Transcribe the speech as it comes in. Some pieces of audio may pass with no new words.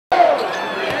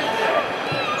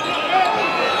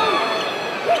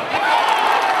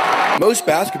Most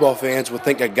basketball fans would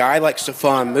think a guy like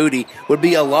Stefan Moody would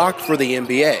be a lock for the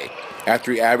NBA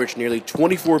after he averaged nearly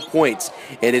 24 points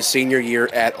in his senior year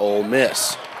at Ole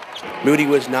Miss. Moody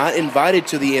was not invited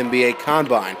to the NBA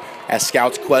Combine as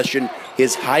scouts questioned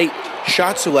his height,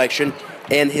 shot selection,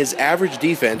 and his average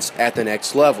defense at the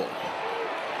next level.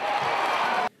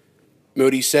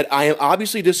 Moody said, "I am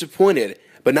obviously disappointed,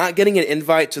 but not getting an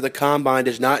invite to the Combine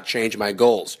does not change my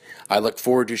goals. I look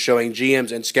forward to showing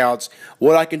GMs and scouts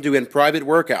what I can do in private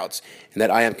workouts and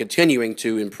that I am continuing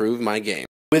to improve my game."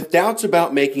 With doubts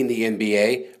about making the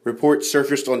NBA, reports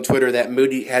surfaced on Twitter that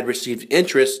Moody had received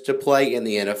interest to play in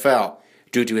the NFL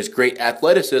due to his great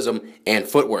athleticism and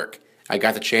footwork. I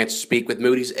got the chance to speak with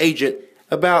Moody's agent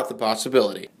about the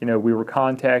possibility. We were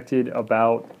contacted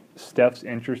about Steph's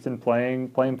interest in playing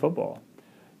football.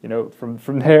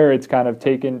 From there, it's kind of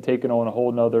taken on a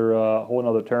whole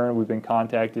nother turn. We've been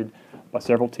contacted by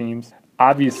several teams.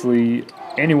 Obviously,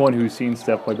 anyone who's seen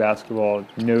Steph play basketball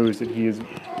knows that he is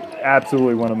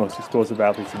absolutely one of the most explosive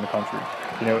athletes in the country.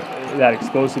 That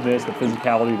explosiveness, the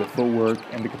physicality, the footwork,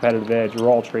 and the competitive edge are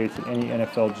all traits that any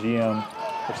NFL GM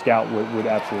or scout would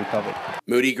absolutely covet.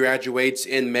 Moody graduates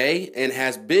in May and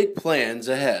has big plans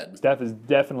ahead. Steph is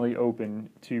definitely open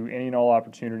to any and all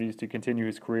opportunities to continue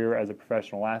his career as a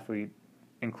professional athlete,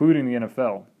 including the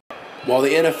NFL. While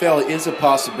the NFL is a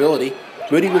possibility,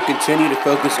 Moody will continue to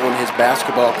focus on his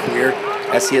basketball career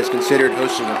as he has considered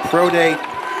hosting a pro day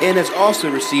and has also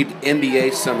received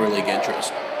NBA Summer League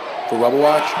interest. For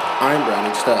NewsWatch,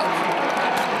 I'm Stubbs.